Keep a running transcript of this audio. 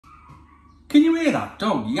Can you hear that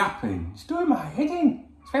dog yapping? It's doing my head in.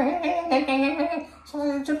 It's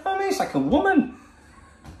like a woman.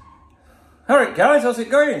 Alright guys, how's it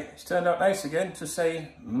going? It's turned out nice again to say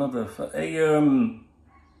motherfucker. Hey,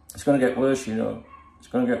 it's going to get worse, you know. It's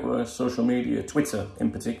going to get worse. Social media, Twitter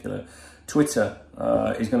in particular. Twitter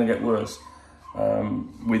is going to get worse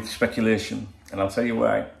with speculation. And I'll tell you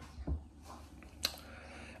why.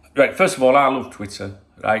 Right, first of all, I love Twitter.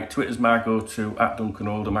 Right, Twitter's my go-to, at Duncan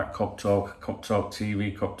Oldham, at Cop Talk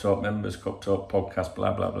TV, Cop Talk members, Cop Talk podcast,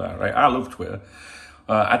 blah, blah, blah, right? I love Twitter.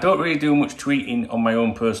 I don't really do much tweeting on my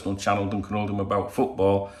own personal channel, Duncan Oldham, about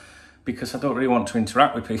football, because I don't really want to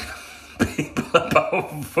interact with people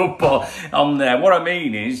about football on there. What I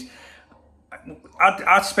mean is,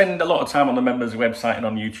 I spend a lot of time on the members' website and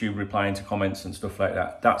on YouTube replying to comments and stuff like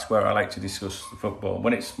that. That's where I like to discuss the football.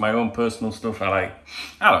 When it's my own personal stuff, I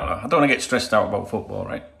don't know. I don't want to get stressed out about football,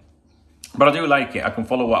 right? But I do like it. I can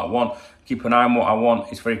follow what I want, keep an eye on what I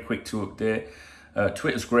want. It's very quick to update.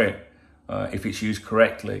 Twitter's great if it's used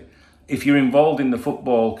correctly. If you're involved in the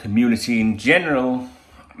football community in general,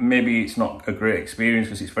 maybe it's not a great experience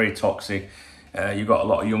because it's very toxic. You've got a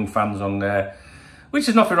lot of young fans on there. Which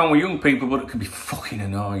is nothing wrong with young people, but it can be fucking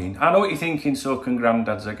annoying. I know what you're thinking, so can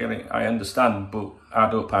granddads, I get it, I understand, but I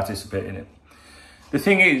don't participate in it. The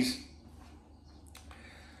thing is,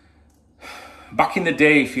 back in the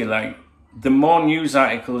day, if you like, the more news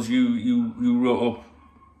articles you wrote up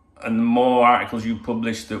and the more articles you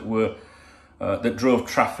published that were that drove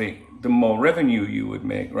traffic, the more revenue you would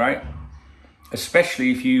make, right?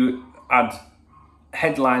 Especially if you had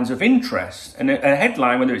headlines of interest, and a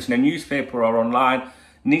headline, whether it's in a newspaper or online,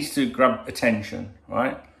 needs to grab attention,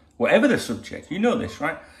 right? Whatever the subject, you know this,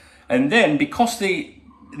 right? And then because the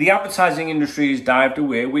advertising industry has dived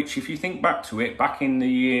away, which if you think back to it, back in the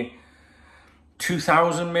year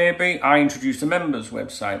 2000 maybe, I introduced a members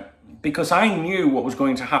website because I knew what was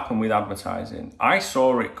going to happen with advertising. I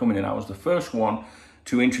saw it coming in. I was the first one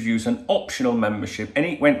to introduce an optional membership, and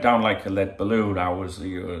it went down like a lead balloon. I was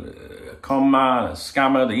a con man, a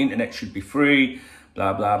scammer, the internet should be free,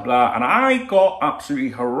 blah, blah, blah. And I got absolutely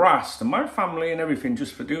harassed, and my family and everything,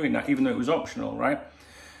 just for doing that, even though it was optional, right?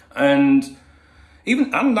 And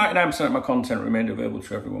 99% of my content remained available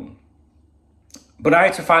to everyone. But I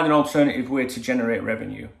had to find an alternative way to generate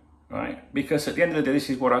revenue, right? Because at the end of the day, this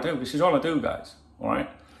is what I do. This is all I do, guys, all right?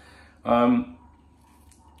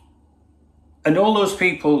 And all those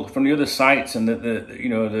people from the other sites and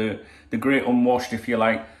the great unwashed, if you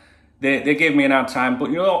like, they gave me an hard time.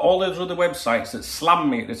 But you know, all those other websites that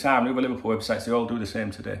slammed me at the time, the other Liverpool websites, they all do the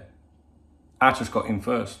same today. I just got in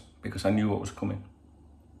first because I knew what was coming.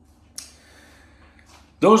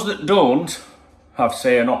 Those that don't have,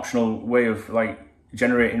 say, an optional way of like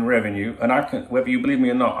generating revenue, and I can, whether you believe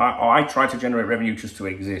me or not, I try to generate revenue just to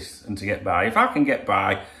exist and to get by. If I can get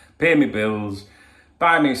by, pay me bills,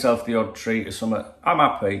 buy myself the odd treat or something, I'm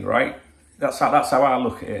happy, right? That's how I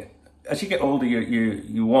look at it. As you get older,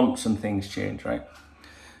 your wants and things change, right?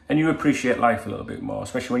 And you appreciate life a little bit more,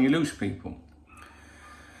 especially when you lose people.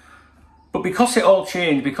 But because it all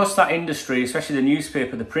changed, because that industry, especially the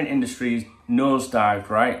newspaper, the print industry, nosedived,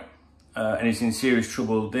 right? And is in serious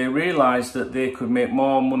trouble, they realised that they could make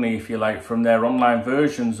more money, if you like, from their online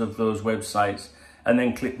versions of those websites and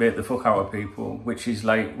then clickbait the fuck out of people, which is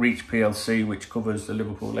like Reach PLC, which covers the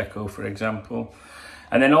Liverpool Echo, for example.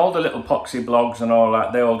 And then all the little poxy blogs and all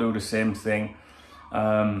that, they all do the same thing.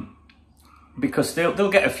 Because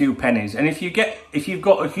they'll get a few pennies. And if you've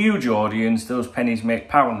got a huge audience, those pennies make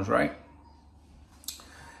pounds, right?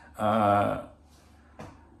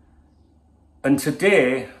 And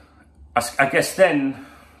today, I guess then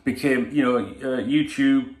became,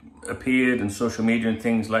 YouTube appeared and social media and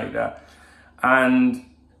things like that. And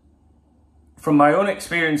from my own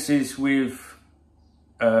experiences with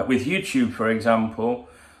YouTube, for example,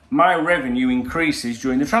 my revenue increases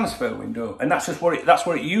during the transfer window, and that's what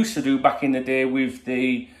it used to do back in the day with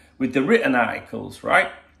the written articles,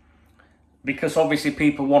 right? Because obviously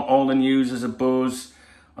people want all the news as a buzz,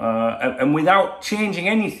 and without changing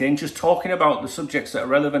anything, just talking about the subjects that are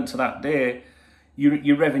relevant to that day,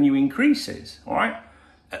 your revenue increases, all right?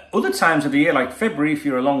 Other times of the year, like February, if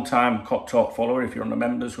you're a long-time Cop Talk follower, if you're on the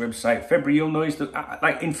members website, February, you'll notice that,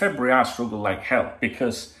 like in February, I struggle like hell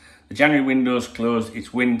because the January window's closed,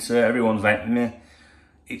 it's winter, everyone's like, meh.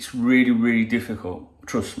 It's really, really difficult,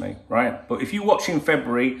 trust me, right? But if you watch in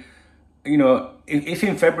February, if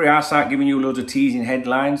in February I start giving you loads of teasing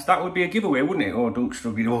headlines, that would be a giveaway, wouldn't it? Oh, Dunk's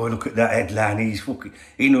struggling, oh, look at that headline,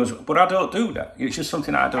 he knows. But I don't do that. It's just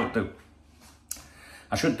something I don't do.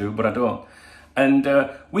 I should do, but I don't. And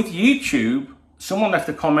with YouTube, someone left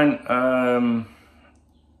a comment,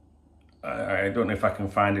 I I don't know if I can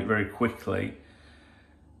find it very quickly.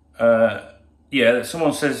 Yeah,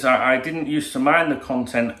 someone says, I didn't used to mind the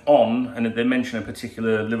content on, and they mention a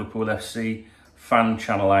particular Liverpool FC fan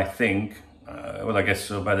channel, I think. Well, I guess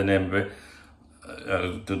so by the name of it.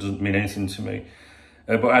 That doesn't mean anything to me.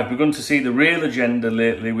 But I've begun to see the real agenda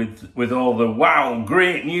lately with all the wow,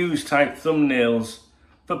 great news type thumbnails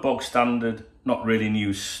for bog standard, not really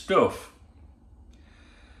news stuff.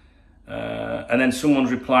 And then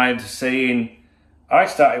someone's replied saying, I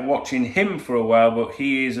started watching him for a while, but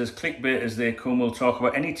he is as clickbait as they come. Will talk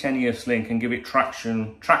about any 10-year slink and give it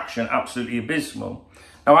traction absolutely abysmal.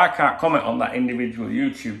 Now, I can't comment on that individual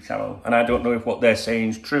YouTube channel, and I don't know if what they're saying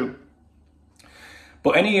is true.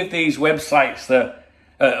 But any of these websites that,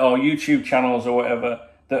 or YouTube channels or whatever,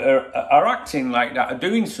 that are acting like that are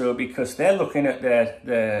doing so because they're looking at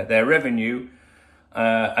their revenue.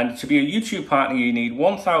 And to be a YouTube partner, you need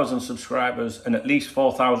 1,000 subscribers and at least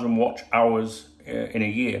 4,000 watch hours in a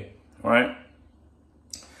year, right?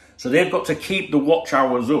 So they've got to keep the watch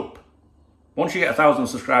hours up. Once you get 1,000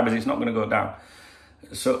 subscribers, it's not going to go down.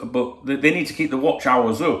 So, but they need to keep the watch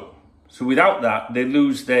hours up. So without that, they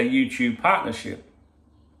lose their YouTube partnership.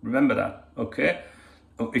 Remember that, okay?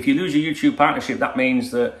 If you lose your YouTube partnership, that means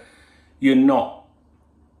that you're not,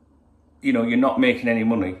 you're not making any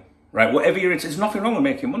money, right? Whatever you're into, there's nothing wrong with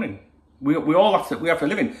making money. We all have to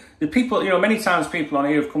live in. The people, many times people on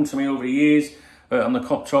here have come to me over the years on the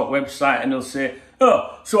Cop Talk website, and they'll say,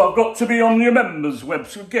 "Oh, so I've got to be on your members'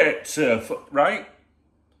 website, right?"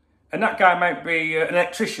 And that guy might be an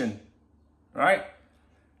electrician, right?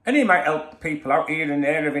 And he might help people out here and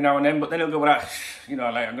there every now and then, but then he'll go, "Well, I'm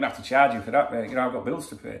going to have to charge you for that, mate. I've got bills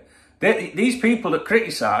to pay." These people that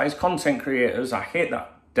criticise content creators, I hate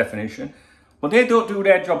that definition. But they don't do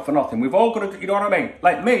their job for nothing. We've all got to, you know what I mean?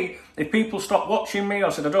 Like me, if people stop watching me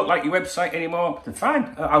or said, I don't like your website anymore, then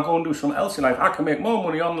fine, I'll go and do something else in life. I can make more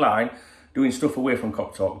money online doing stuff away from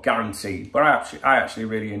Cop Talk, guaranteed. But I actually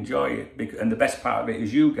really enjoy it. And the best part of it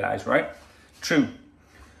is you guys, right? True.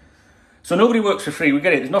 So nobody works for free, we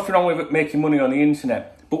get it. There's nothing wrong with making money on the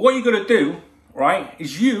internet. But what you've got to do, right,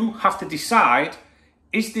 is you have to decide,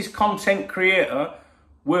 is this content creator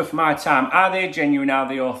worth my time? Are they genuine? Are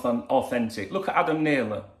they authentic? Look at Adam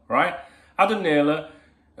Naylor, right? Adam Naylor,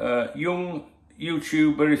 young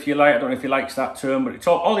YouTuber, if you like. I don't know if he likes that term, but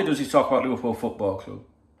all he does is talk about Liverpool Football Club,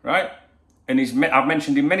 right? And I've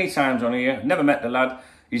mentioned him many times on here. Never met the lad.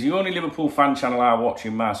 He's the only Liverpool fan channel I watch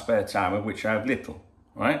in my spare time, of which I have little,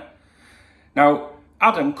 right? Now,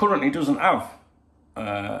 Adam currently doesn't have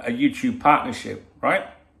a YouTube partnership, right?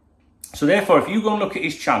 So therefore, if you go and look at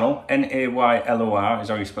his channel, Naylor is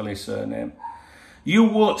how you spell his surname, you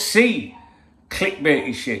won't see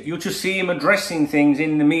clickbaity shit. You'll just see him addressing things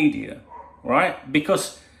in the media, right?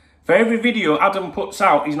 Because for every video Adam puts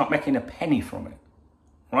out, he's not making a penny from it,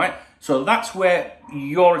 right? So that's where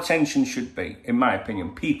your attention should be, in my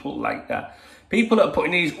opinion. People like that. People that are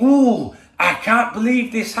putting these, ooh, I can't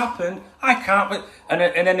believe this happened. I can't, and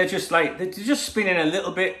then they're just spinning a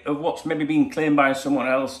little bit of what's maybe being claimed by someone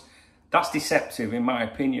else. That's deceptive, in my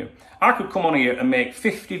opinion. I could come on here and make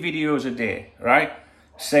 50 videos a day, right?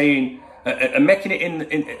 Saying, and making it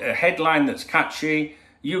in a headline that's catchy.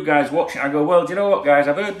 You guys watch it, I go, well, do you know what, guys?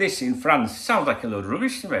 I've heard this in France. It sounds like a load of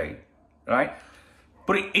rubbish to me, right?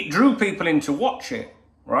 But it drew people in to watch it,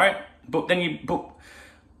 right? But then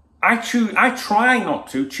I try not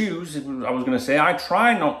to choose, I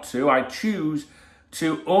choose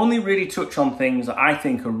to only really touch on things that I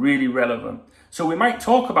think are really relevant. So we might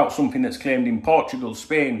talk about something that's claimed in Portugal,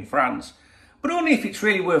 Spain, France, but only if it's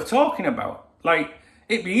really worth talking about. Like,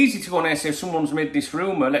 it'd be easy to go on and say, if someone's made this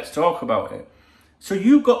rumour, let's talk about it. So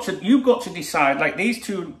you've got to decide, like these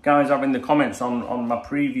two guys have in the comments on my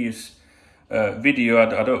previous video,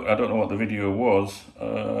 I don't know what the video was,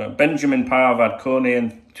 Benjamin Parvad, Kone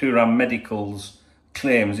and Turan Medicals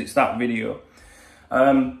claims, it's that video.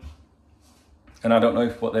 And I don't know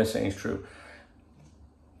if what they're saying is true.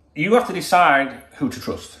 You have to decide who to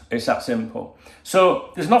trust. It's that simple.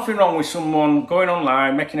 So there's nothing wrong with someone going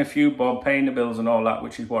online, making a few bob, paying the bills and all that,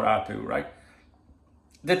 which is what I do, right?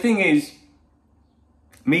 The thing is,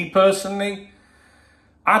 me personally,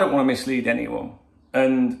 I don't want to mislead anyone.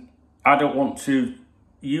 And I don't want to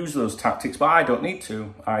use those tactics, but I don't need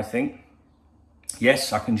to, I think.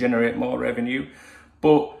 Yes, I can generate more revenue,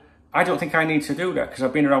 but I don't think I need to do that because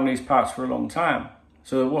I've been around these parts for a long time.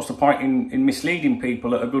 So what's the point in misleading people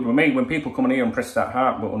that are good with me? When people come in here and press that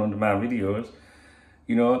heart button under my videos,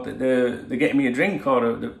 they're getting me a drink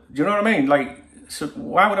or do you know what I mean? Like, so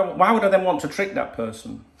why would I then want to trick that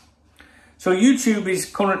person? So YouTube is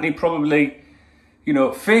currently probably You know,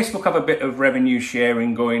 Facebook have a bit of revenue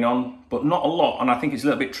sharing going on, but not a lot. And I think it's a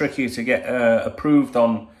little bit trickier to get approved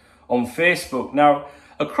on Facebook. Now,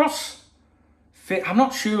 I'm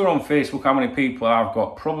not sure on Facebook how many people I've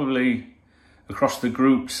got, probably across the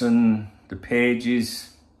groups and the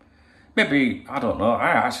pages. Maybe, I don't know.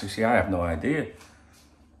 I have no idea.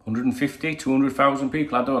 150, 200,000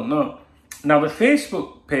 people, I don't know. Now, the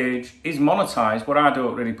Facebook page is monetized, but I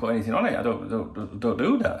don't really put anything on it. I don't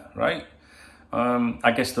do that, right?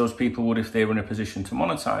 I guess those people would if they were in a position to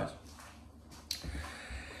monetize.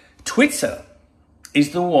 Twitter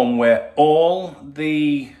is the one where all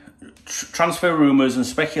the transfer rumours and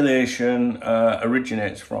speculation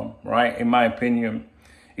originates from, right? In my opinion,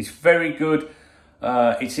 it's very good.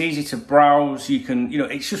 It's easy to browse. You can,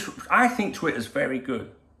 it's just, I think Twitter's very good.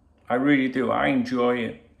 I really do. I enjoy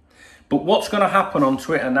it. But what's going to happen on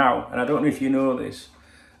Twitter now, and I don't know if you know this,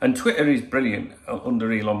 and Twitter is brilliant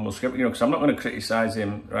under Elon Musk, because I'm not going to criticise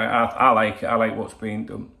him, right? I like it. I like what's being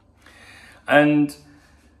done.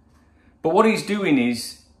 But what he's doing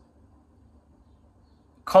is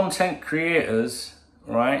content creators,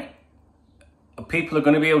 right? People are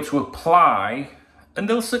going to be able to apply, and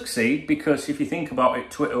they'll succeed, because if you think about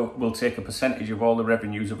it, Twitter will take a percentage of all the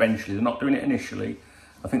revenues eventually. They're not doing it initially.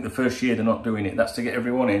 I think the first year they're not doing it. That's to get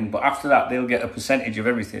everyone in. But after that, they'll get a percentage of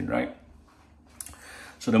everything, right?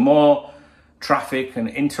 So the more traffic and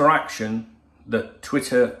interaction that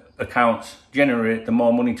Twitter accounts generate, the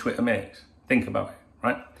more money Twitter makes. Think about it,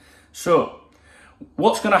 right? So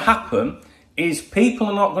what's going to happen is people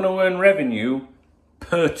are not going to earn revenue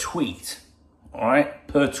per tweet, all right?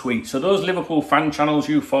 Per tweet. So those Liverpool fan channels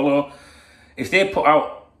you follow, if they put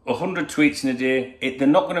out 100 tweets in a day, they're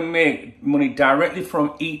not going to make money directly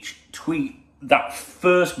from each tweet, that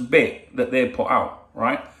first bit that they put out,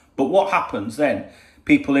 right? But what happens then?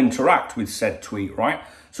 People interact with said tweet, right?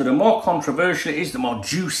 So the more controversial it is, the more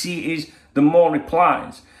juicy it is, the more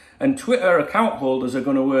replies. And Twitter account holders are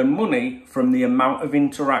going to earn money from the amount of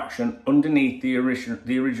interaction underneath the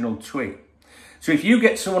original tweet. So if you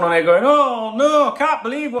get someone on there going, oh no, I can't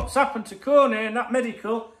believe what's happened to Coney and that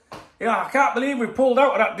medical. Yeah, I can't believe we pulled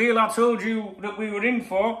out of that deal I told you that we were in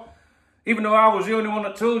for. Even though I was the only one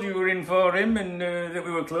that told you we were in for him and that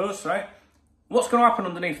we were close, right? What's going to happen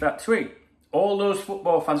underneath that tweet? All those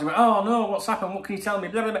football fans are going, oh no, what's happened? What can you tell me?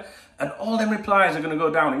 Blah, blah, blah. And all them replies are going to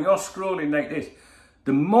go down, and you're scrolling like this.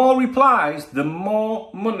 The more replies, the more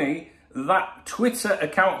money that Twitter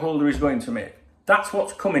account holder is going to make. That's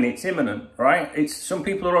what's coming. It's imminent, right? Some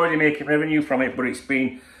people are already making revenue from it, but it's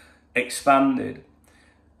been expanded.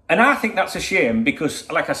 And I think that's a shame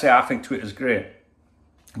because, like I say, I think Twitter's great.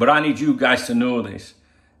 But I need you guys to know this.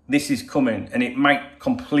 This is coming, and it might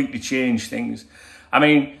completely change things. I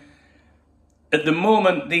mean, at the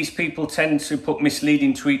moment, these people tend to put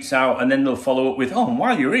misleading tweets out, and then they'll follow up with, oh, and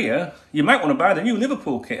while you're here, you might want to buy the new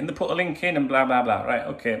Liverpool kit, and they put a link in and blah, blah, blah. Right,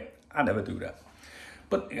 okay, I never do that.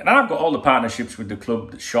 But and I've got all the partnerships with the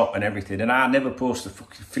club, the shop and everything, and I never post a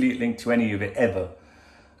fucking affiliate link to any of it, ever.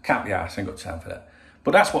 Can't be arsed, I ain't got time for that.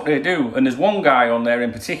 But that's what they do. And there's one guy on there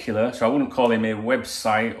in particular, so I wouldn't call him a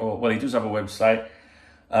website, or, well, he does have a website.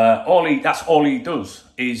 That's all he does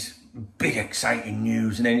is big exciting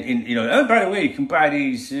news, and then oh, by the way, you can buy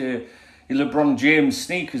these LeBron James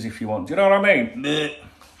sneakers if you want. Do you know what I mean?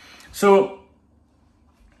 So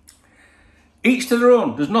each to their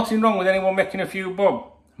own. There's nothing wrong with anyone making a few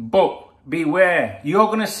bob, but beware. You're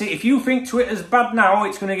going to see, if you think Twitter's bad now,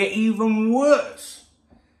 it's going to get even worse,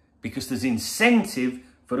 because there's incentive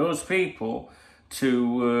for those people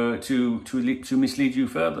to mislead you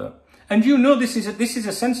further. And this is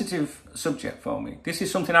a sensitive subject for me. This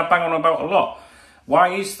is something I bang on about a lot. Why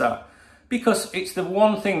is that? Because it's the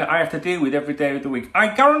one thing that I have to deal with every day of the week.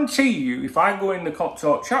 I guarantee you, if I go in the Cop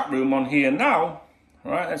Talk chat room on here now,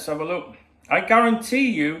 right, let's have a look. I guarantee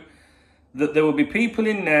you that there will be people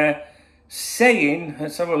in there saying,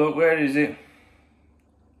 let's have a look, where is it?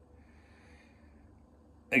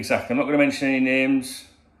 Exactly, I'm not going to mention any names.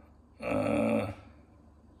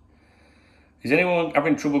 Is anyone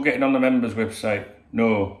having trouble getting on the members website?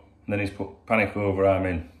 No. And then he's put panic over, I'm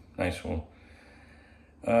in. Nice one.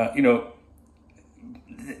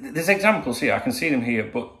 There's examples here. I can see them here,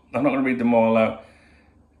 but I'm not going to read them all out.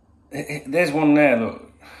 There's one there,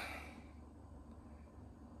 look.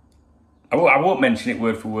 I won't mention it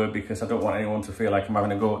word for word because I don't want anyone to feel like I'm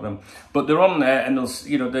having a go at them. But they're on there, and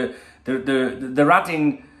they're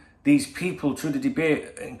adding these people to the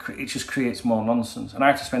debate, and it just creates more nonsense. And I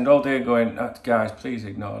have to spend all day going, oh, guys, please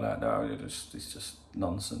ignore that. No, it's just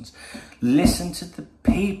nonsense. Listen to the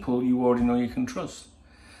people you already know you can trust.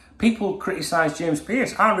 People criticise James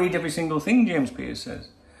Pearce. I read every single thing James Pearce says.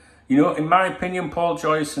 You know, in my opinion, Paul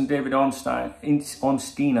Joyce and David Ornstein,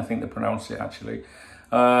 I think they pronounce it actually,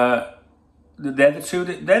 they're the two.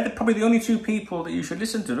 They're probably the only two people that you should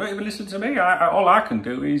listen to. Don't even listen to me. All I can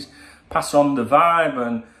do is pass on the vibe,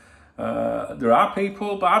 and there are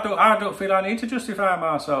people, but I don't feel I need to justify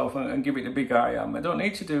myself and give it the big I am. I don't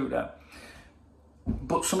need to do that.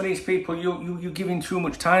 But some of these people, you're giving too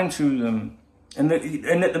much time to them, and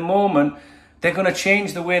at the moment they're going to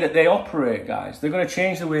change the way that they operate, guys. They're going to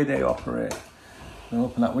change the way they operate. I'll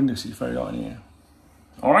open that window so it's very hot in here.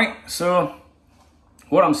 All right. So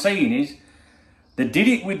what I'm saying is, they did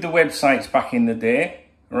it with the websites back in the day,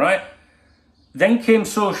 right? Then came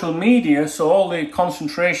social media, so all the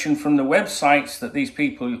concentration from the websites that these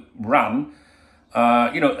people ran.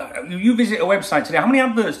 You know, you visit a website today, how many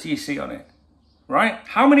adverts do you see on it, right?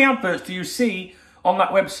 How many adverts do you see on that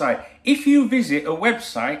website? If you visit a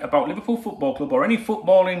website about Liverpool Football Club or any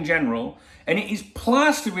football in general, and it is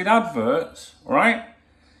plastered with adverts, right?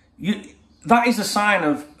 That is a sign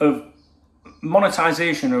of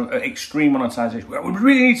monetization, or extreme monetization. We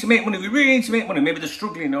really need to make money. We really need to make money. Maybe they're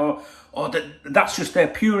struggling, or that's just their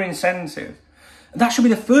pure incentive. And that should be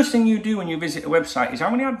the first thing you do when you visit a website, is how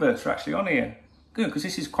many adverts are actually on here. Good, because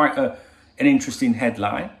this is quite an interesting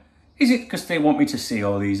headline. Is it because they want me to see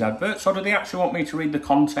all these adverts, or do they actually want me to read the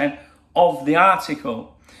content of the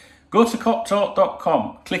article? Go to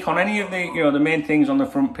coptalk.com, click on any of the main things on the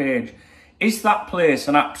front page. Is that place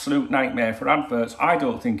an absolute nightmare for adverts? I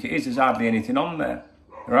don't think it is. There's hardly anything on there,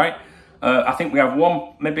 right? I think we have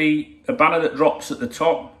maybe a banner that drops at the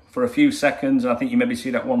top for a few seconds, and I think you maybe see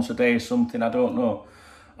that once a day or something. I don't know,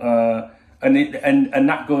 and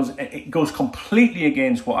that goes completely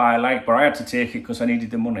against what I like, but I had to take it because I needed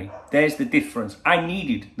the money. There's the difference. I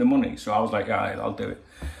needed the money, so I was like, all right, I'll do it.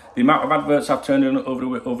 The amount of adverts I've turned in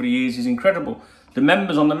over the years is incredible. The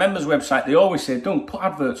members on the members website, they always say, don't put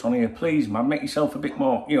adverts on here, please, man. Make yourself a bit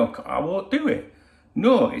more, I won't do it.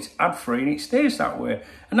 No, it's ad-free and it stays that way.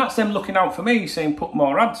 And that's them looking out for me, saying put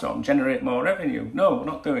more ads on, generate more revenue. No, we're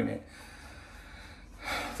not doing it.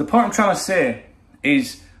 The point I'm trying to say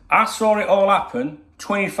is, I saw it all happen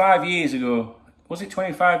 25 years ago. Was it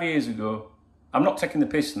 25 years ago? I'm not taking the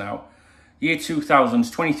piss now. Year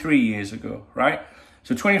 2000s, 23 years ago, right?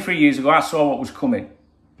 So 23 years ago, I saw what was coming.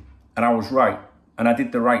 And I was right. And I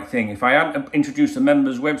did the right thing. If I hadn't introduced a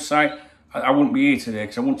members website, I wouldn't be here today,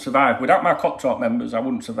 because I wouldn't survive. Without my Cop Talk members, I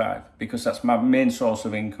wouldn't survive, because that's my main source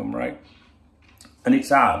of income, right? And it's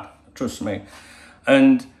hard, trust me.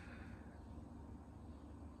 And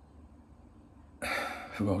I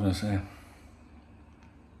forgot what I was going to say.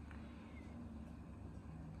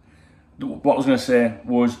 What I was going to say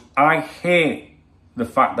was, I hate the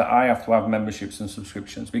fact that I have to have memberships and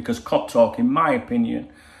subscriptions, because Cop Talk, in my opinion,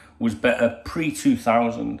 was better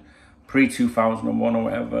pre-2000, pre-2001 or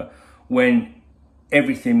whatever, when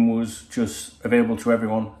everything was just available to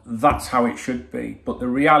everyone. That's how it should be. But the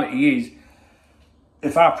reality is,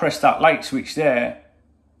 if I press that like switch there,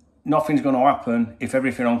 nothing's going to happen if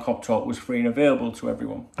everything on Cop Talk was free and available to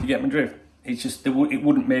everyone. You get my drift? It's just, it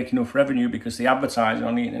wouldn't make enough revenue, because the advertising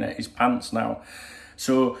on the internet is pants now.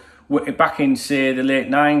 So back in, say, the late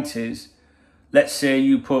 90s, let's say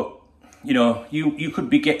you put, you could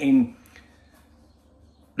be getting,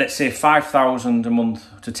 let's say, 5,000 a month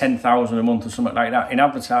to 10,000 a month or something like that in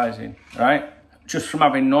advertising, right? Just from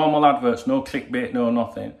having normal adverts, no clickbait, no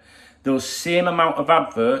nothing. Those same amount of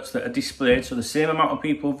adverts that are displayed, so the same amount of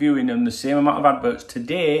people viewing them, the same amount of adverts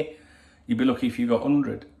today, you'd be lucky if you got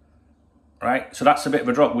 100, right? So that's a bit of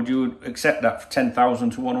a drop. Would you accept that for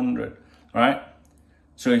 10,000 to 100, right?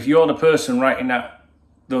 So if you're the person writing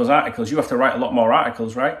those articles, you have to write a lot more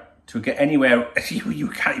articles, right? To get anywhere, you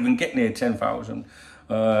can't even get near 10,000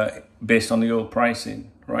 based on the old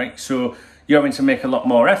pricing, right? So you're having to make a lot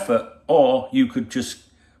more effort, or you could just,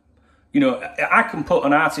 I can put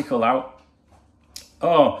an article out.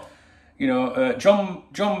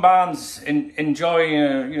 John Barnes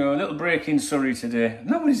enjoying a little break in Surrey today.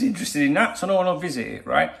 Nobody's interested in that, so no one will visit it,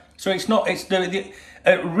 right? So it's not. It's the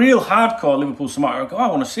real hardcore Liverpool supporter go, I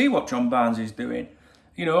want to see what John Barnes is doing.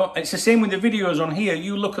 It's the same with the videos on here.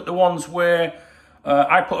 You look at the ones where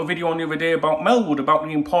I put a video on the other day about Melwood, about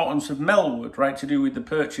the importance of Melwood, right, to do with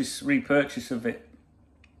the repurchase of it.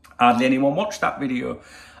 Hardly anyone watched that video.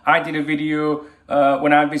 I did a video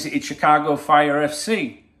when I visited Chicago Fire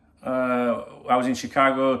FC. I was in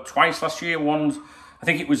Chicago twice last year. Once, I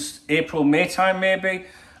think it was April, May time maybe.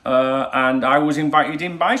 And I was invited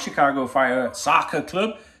in by Chicago Fire Soccer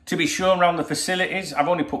Club to be shown around the facilities. I've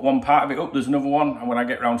only put one part of it up. There's another one. And when I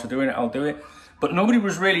get around to doing it, I'll do it. But nobody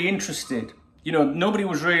was really interested. Nobody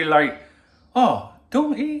was really like, oh,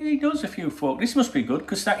 Don't he knows a few folk. This must be good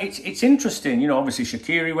because it's interesting. You know, obviously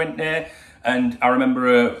Shaqiri went there, and I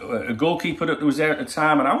remember a goalkeeper that was there at the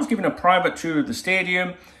time, and I was given a private tour of the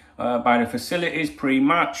stadium, by the facilities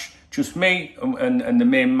pre-match, just me and the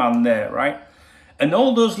main man there, right? And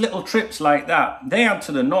all those little trips like that, they add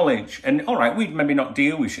to the knowledge. And all right, we'd maybe not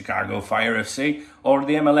deal with Chicago Fire FC or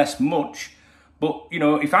the MLS much, but you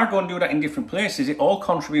know, if I go and do that in different places, it all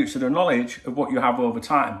contributes to the knowledge of what you have over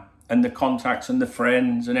time, and the contacts and the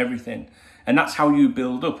friends and everything. And that's how you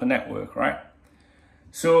build up a network, right?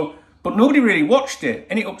 So, but nobody really watched it,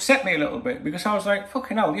 and it upset me a little bit because I was like,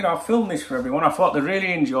 fucking hell, you know, I filmed this for everyone. I thought they'd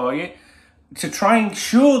really enjoy it, to try and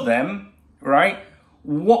show them, right,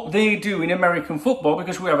 what they do in American football,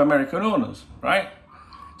 because we have American owners, right?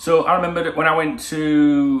 So I remember that when I went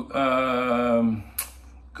to,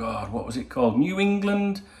 God, what was it called? New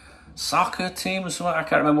England soccer team or something? I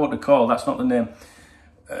can't remember what they're called. That's not the name.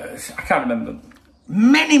 I can't remember.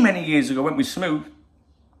 Many, many years ago, I went with Smooth.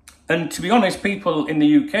 And to be honest, people in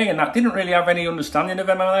the UK and that didn't really have any understanding of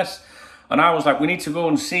MLS. And I was like, we need to go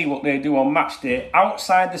and see what they do on match day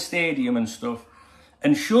outside the stadium and stuff,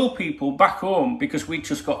 and show people back home, because we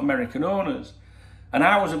just got American owners. And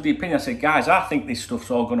I was of the opinion, I said, guys, I think this stuff's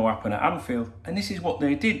all going to happen at Anfield. And this is what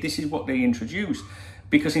they did. This is what they introduced.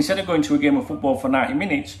 Because instead of going to a game of football for 90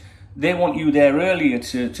 minutes, they want you there earlier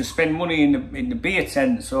to spend money in the beer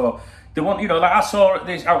tents, or they want, you know, like I saw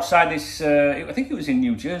this outside this, I think it was in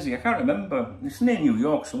New Jersey, I can't remember. It's near New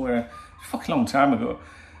York somewhere, a fucking long time ago.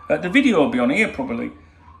 The video will be on here probably.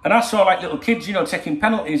 And I saw like little kids, you know, taking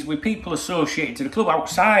penalties with people associated to the club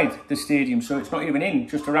outside the stadium, so it's not even in,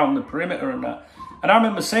 just around the perimeter and that. And I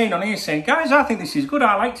remember saying on here, saying, guys, I think this is good.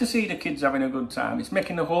 I like to see the kids having a good time. It's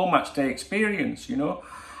making the whole match day experience, you know.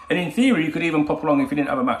 And in theory, you could even pop along if you didn't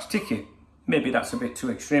have a match ticket. Maybe that's a bit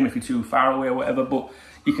too extreme if you're too far away or whatever, but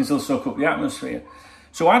you can still soak up the atmosphere.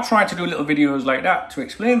 So I tried to do little videos like that to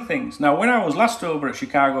explain things. Now, when I was last over at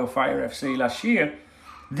Chicago Fire FC last year,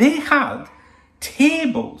 they had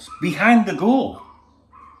tables behind the goal.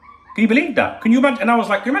 Can you believe that? Can you imagine? And I was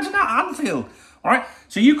like, can you imagine that at Anfield? All right.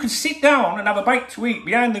 So you could sit down and have a bite to eat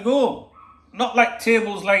behind the goal. Not like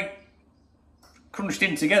tables like crunched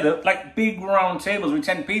in together, like big round tables with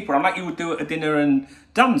 10 people. I'm like you would do at a dinner and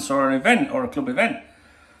dance or an event or a club event.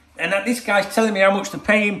 And this guy's telling me how much to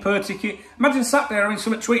pay him per ticket. Imagine sat there having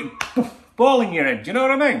something to eat, ball in your head. Do you know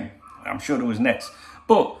what I mean? I'm sure there was nets.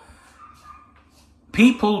 But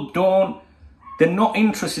people they're not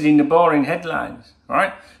interested in the boring headlines,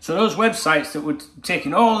 right? So those websites that were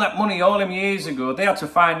taking all that money all them years ago, they had to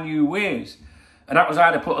find new ways. And that was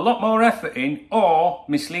either put a lot more effort in or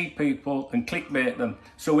mislead people and clickbait them.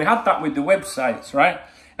 So we had that with the websites, right?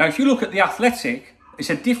 Now, if you look at The Athletic, it's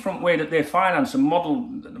a different way that they finance and model,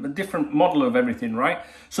 a different model of everything, right?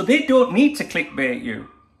 So they don't need to clickbait you.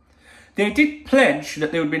 They did pledge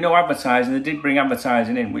that there would be no advertising. They did bring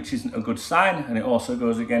advertising in, which isn't a good sign. And it also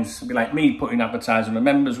goes against, it'd be like me putting advertising on a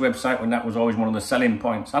member's website when that was always one of the selling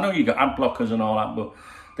points. I know you got ad blockers and all that, but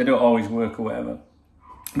they don't always work or whatever.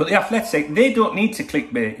 But The Athletic, they don't need to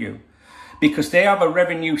clickbait you because they have a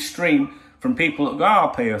revenue stream from people that go, oh, I'll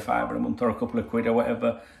pay you £5 a month or a couple of quid or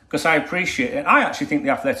whatever, because I appreciate it. I actually think The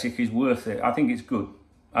Athletic is worth it. I think it's good.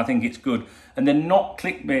 I think it's good. And they're not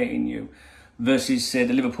clickbaiting you versus, say,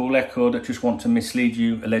 the Liverpool Echo that just want to mislead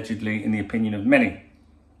you, allegedly, in the opinion of many.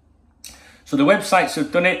 So the websites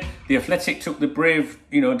have done it. The Athletic took the brave,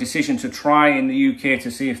 decision to try in the UK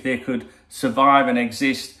to see if they could survive and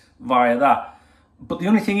exist via that. But the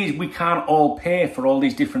only thing is, we can't all pay for all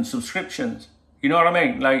these different subscriptions. You know what I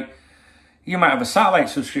mean? Like, you might have a satellite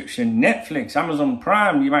subscription, Netflix, Amazon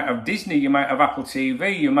Prime, you might have Disney, you might have Apple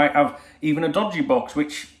TV, you might have even a dodgy box,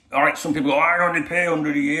 which, all right, some people go, I only pay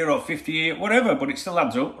 100 a year or 50 a year, whatever, but it still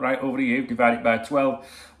adds up, right, over a year, divide it by 12.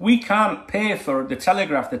 We can't pay for the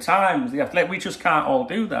Telegraph, the Times, the Athletic, we just can't all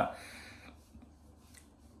do that.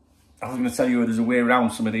 I was going to tell you there's a way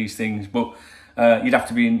around some of these things, but you'd have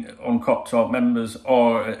to be on Cop Talk members,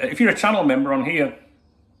 or if you're a channel member on here,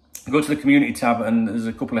 go to the community tab and there's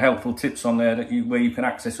a couple of helpful tips on there where you can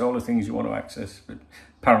access all the things you want to access. But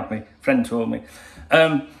apparently, a friend told me.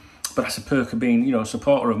 But that's a perk of being, a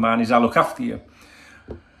supporter of mine, is I look after you.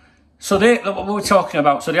 So what we're talking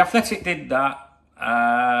about, so the Athletic did that,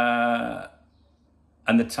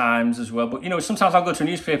 and the Times as well. But, sometimes I'll go to a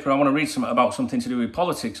newspaper, I want to read something about something to do with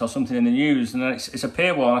politics or something in the news, and then it's a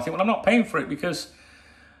paywall. And I think, well, I'm not paying for it because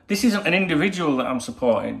this isn't an individual that I'm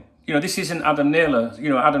supporting. This isn't Adam Naylor.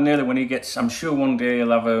 Adam Naylor, when he gets, I'm sure one day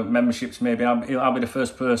he'll have a memberships, maybe I'll be the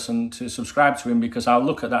first person to subscribe to him because I'll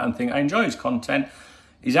look at that and think, I enjoy his content.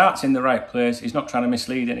 His heart's in the right place. He's not trying to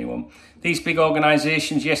mislead anyone. These big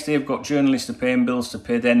organisations, yes, they've got journalists to pay and bills to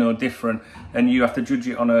pay. They're no different, and you have to judge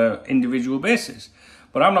it on an individual basis.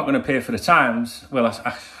 But I'm not going to pay for the Times. Well,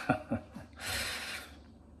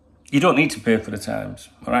 you don't need to pay for the Times,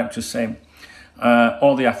 all right? Just saying.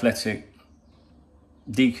 Or the Athletic,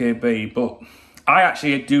 DKB. But I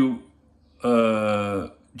actually do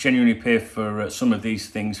genuinely pay for some of these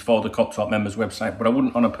things for the Cop Talk members website, but I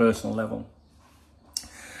wouldn't on a personal level.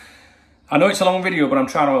 I know it's a long video, but I'm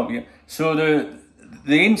trying to help you. So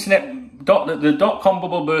the internet, the dot-com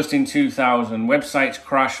bubble burst in 2000. Websites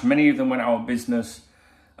crashed. Many of them went out of business.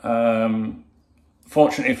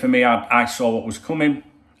 Fortunately for me, I saw what was coming.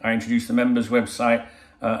 I introduced the members website,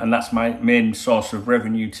 and that's my main source of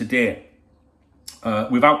revenue today.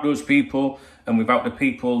 Without those people, and without the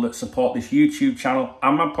people that support this YouTube channel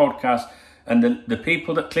and my podcast, and the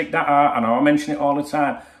people that click that art, and I mention it all the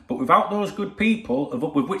time, but without those good people, of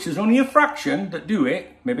which there's only a fraction that do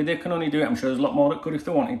it, maybe they can only do it, I'm sure there's a lot more that could if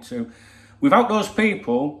they wanted to. Without those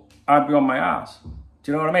people, I'd be on my ass.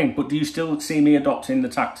 Do you know what I mean? But do you still see me adopting the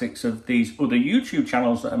tactics of these other YouTube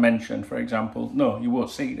channels that I mentioned, for example? No, you won't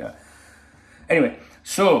see that. Anyway,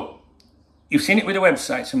 so you've seen it with the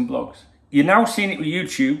websites and blogs. You're now seeing it with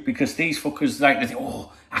YouTube because these fuckers, like, they think,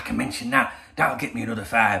 oh, I can mention that. That'll get me another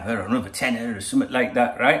 $5 or another $10 or something like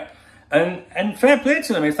that, right? And fair play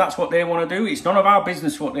to them if that's what they want to do. It's none of our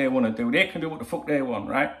business what they want to do. They can do what the fuck they want,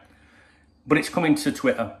 right? But it's coming to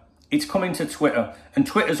Twitter. It's coming to Twitter. And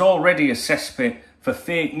Twitter's already a cesspit for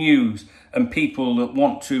fake news and people that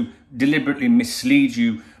want to deliberately mislead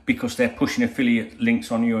you because they're pushing affiliate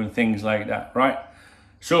links on you and things like that, right?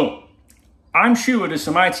 So I'm sure there's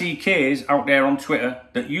some ITKs out there on Twitter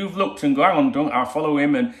that you've looked and go, hang on, don't I follow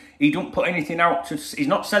him, and he don't put anything out he's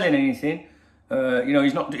not selling anything. You know,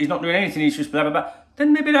 he's not doing anything, he's just blah, blah, blah.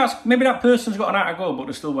 Then maybe that person's got an out to go, but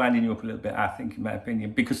they're still winding you up a little bit, I think, in my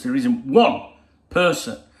opinion, because there isn't one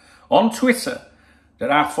person on Twitter that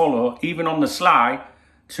I follow, even on the sly,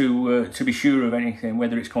 to be sure of anything,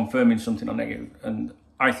 whether it's confirming something or negative. And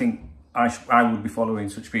I think I would be following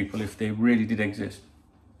such people if they really did exist.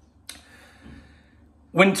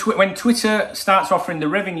 When Twitter starts offering the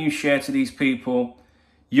revenue share to these people,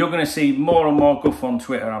 you're going to see more and more guff on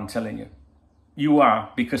Twitter, I'm telling you. You are,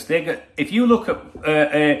 because they get. If you look at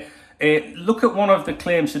one of the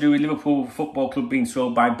claims to do with Liverpool Football Club being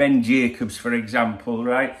sold by Ben Jacobs, for example,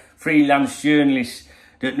 right? Freelance journalist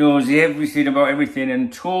that knows everything about everything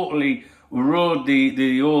and totally rode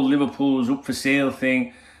the old Liverpool's up for sale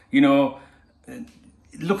thing. You know,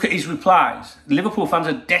 look at his replies. Liverpool fans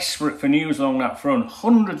are desperate for news along that front.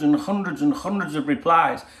 Hundreds and hundreds and hundreds of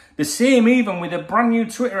replies. The same even with a brand new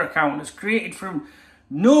Twitter account that's created from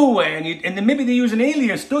nowhere, and then maybe they use an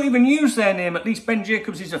alias. Don't even use their name. At least Ben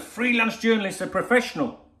Jacobs is a freelance journalist, a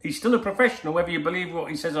professional. He's still a professional, whether you believe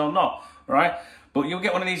what he says or not, right? But you'll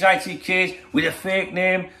get one of these ITKs with a fake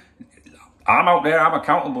name. I'm out there, I'm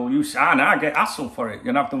accountable. And I get hassled for it,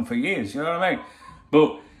 and I've done for years, you know what I mean?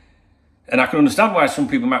 But, and I can understand why some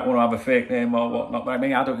people might want to have a fake name or whatnot, but I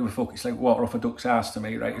mean, I don't give a fuck. It's like water off a duck's ass to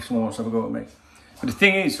me, right? If someone wants to have a go at me. But the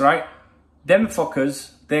thing is, right, them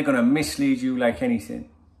fuckers, they're going to mislead you like anything.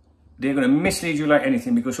 They're going to mislead you like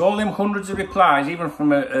anything, because all them hundreds of replies, even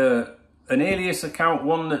from an alias account,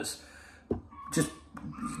 one that's just,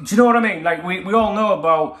 do you know what I mean? Like, we all know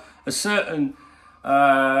about a certain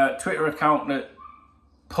Twitter account that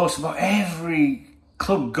posts about every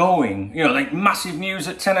club going, you know, like massive news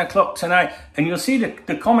at 10 o'clock tonight, and you'll see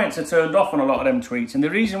the comments are turned off on a lot of them tweets, and the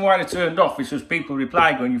reason why they're turned off is because people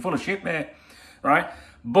reply going, you're full of shit, mate, right?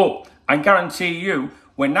 But I guarantee you,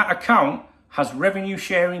 when that account has revenue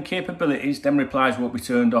sharing capabilities, them replies won't be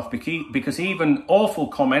turned off, because even awful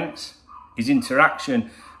comments is interaction,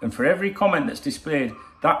 and for every comment that's displayed,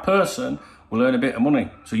 that person will earn a bit of money.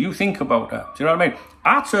 So you think about that. Do you know what I mean?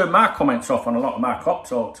 I turn my comments off on a lot of my Cop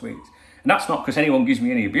Talk tweets, and that's not because anyone gives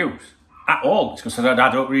me any abuse at all. It's because I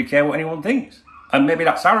don't really care what anyone thinks, and maybe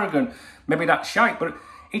that's arrogant, maybe that's shite, but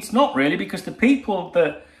it's not really, because the people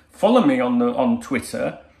that follow me on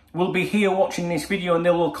Twitter will be here watching this video, and they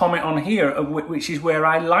will comment on here, which is where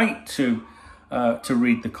I like to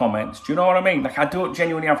read the comments. Do you know what I mean? Like, I don't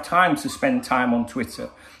genuinely have time to spend time on Twitter.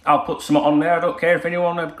 I'll put something on there. I don't care if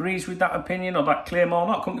anyone agrees with that opinion or that claim or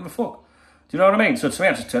not. I couldn't give a fuck. Do you know what I mean? So to me,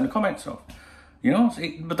 I just turn the comments off. You know,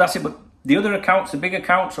 but that's it. But the other accounts, the big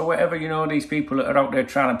accounts or whatever, you know, these people that are out there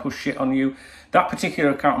trying to push shit on you, that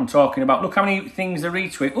particular account I'm talking about, look how many things they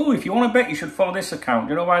retweet. Oh, if you want to bet, you should follow this account.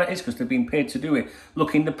 You know why that is? Because they've been paid to do it.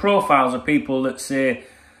 Look in the profiles of people that say,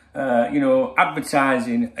 you know,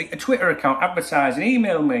 advertising, a Twitter account, advertising,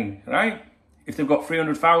 email me, right? if they've got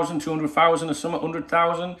 300,000, 200,000 or something,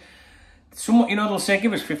 100,000. Somewhat, you know, they'll say,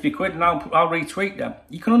 give us 50 quid and I'll retweet them.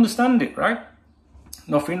 You can understand it, right?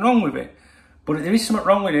 Nothing wrong with it. But there is something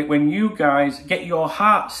wrong with it when you guys get your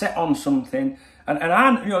heart set on something. And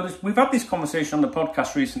I, you know, we've had this conversation on the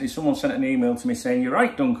podcast recently. Someone sent an email to me saying, you're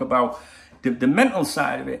right, Dunk, about the mental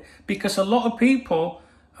side of it. Because a lot of people,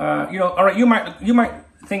 you know, all right, you might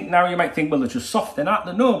think, well, they're just soft. They're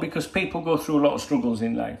not. No, because people go through a lot of struggles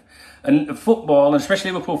in life. And football, and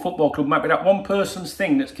especially Liverpool Football Club, might be that one person's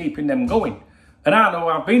thing that's keeping them going. And I know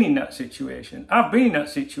I've been in that situation.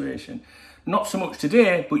 Not so much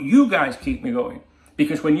today, but you guys keep me going.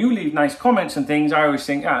 Because when you leave nice comments and things, I always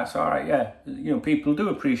think, it's all right, yeah. You know, people do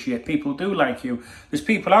appreciate, people do like you. There's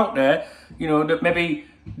people out there, you know, that maybe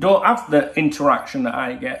don't have the interaction that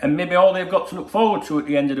I get. And maybe all they've got to look forward to at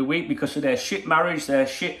the end of the week because of their shit marriage, their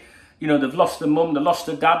shit, you know, they've lost their mum, they've lost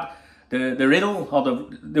their dad, they're ill, or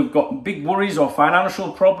they've got big worries or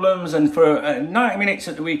financial problems. And for 90 minutes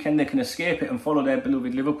at the weekend, they can escape it and follow their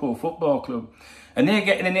beloved Liverpool Football Club. And they're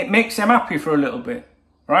getting, and it makes them happy for a little bit,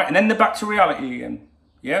 right? And then they're back to reality again,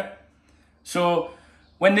 yeah? So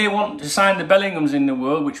when they want to sign the Bellinghams in the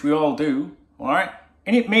world, which we all do, all right?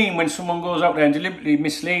 And it mean when someone goes out there and deliberately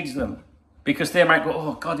misleads them because they might go,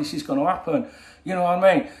 oh, God, this is going to happen. You know what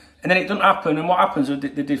I mean? And then it doesn't happen. And what happens? They're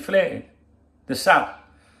deflated. They're sad,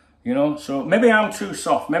 you know? So maybe I'm too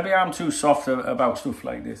soft. Maybe I'm too soft about stuff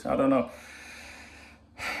like this. I don't know.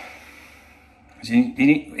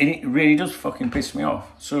 It really does fucking piss me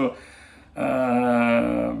off. So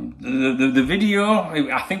the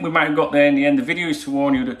video, I think we might have got there in the end. The video is to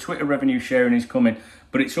warn you that Twitter revenue sharing is coming,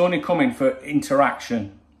 but it's only coming for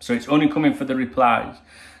interaction. So it's only coming for the replies.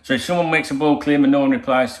 So if someone makes a bold claim and no one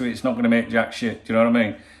replies to it, it's not going to make jack shit. Do you know what I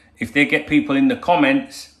mean? If they get people in the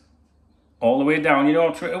comments all the way down, you know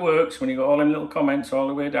how Twitter works when you got all them little comments all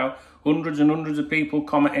the way down. Hundreds and hundreds of people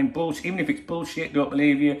commenting bullshit. Even if it's bullshit, don't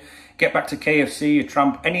believe you. Get back to KFC, you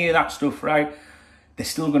tramp, any of that stuff, right?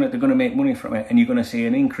 They're gonna make money from it, and you're gonna see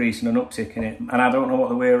an increase and an uptick in it. And I don't know what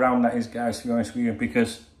the way around that is, guys, to be honest with you,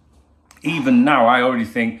 because even now I already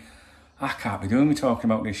think I can't be doing me talking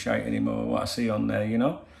about this shite anymore. What I see on there, you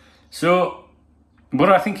know. So,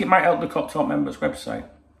 but I think it might help the Cop Talk members website.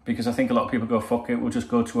 Because I think a lot of people go, fuck it, we'll just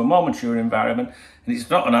go to a more mature environment. And it's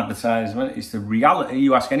not an advertisement, it's the reality.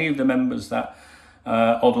 You ask any of the members that,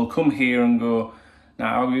 or they'll come here and go,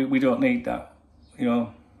 no, we don't need that, you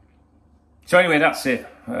know. So anyway, that's it.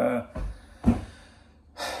 I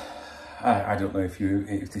don't know if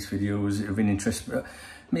this video was of interest, but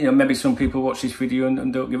you know, maybe some people watch this video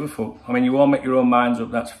and don't give a fuck. I mean, you all make your own minds up,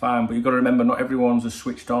 that's fine. But you've got to remember, not everyone's as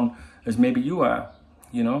switched on as maybe you are,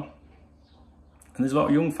 you know. And there's a lot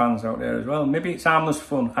of young fans out there as well. Maybe it's harmless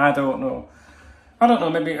fun. I don't know. I don't know.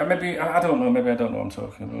 Maybe I don't know. Maybe I don't know what I'm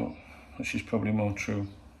talking about. Which is probably more true.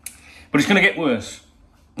 But it's going to get worse.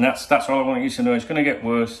 And that's all I want you to know. It's going to get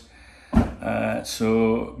worse.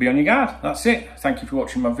 So be on your guard. That's it. Thank you for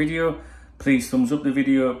watching my video. Please thumbs up the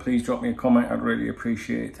video. Please drop me a comment. I'd really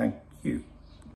appreciate it. Thank you.